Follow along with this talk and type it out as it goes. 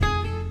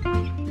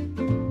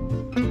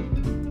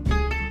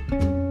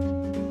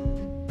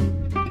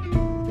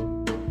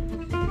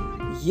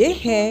ये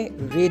है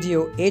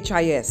radio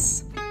HIS,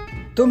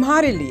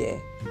 तुम्हारे लिए,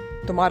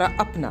 तुम्हारा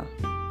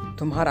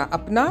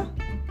अपना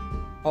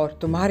और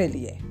तुम्हारे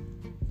लिए।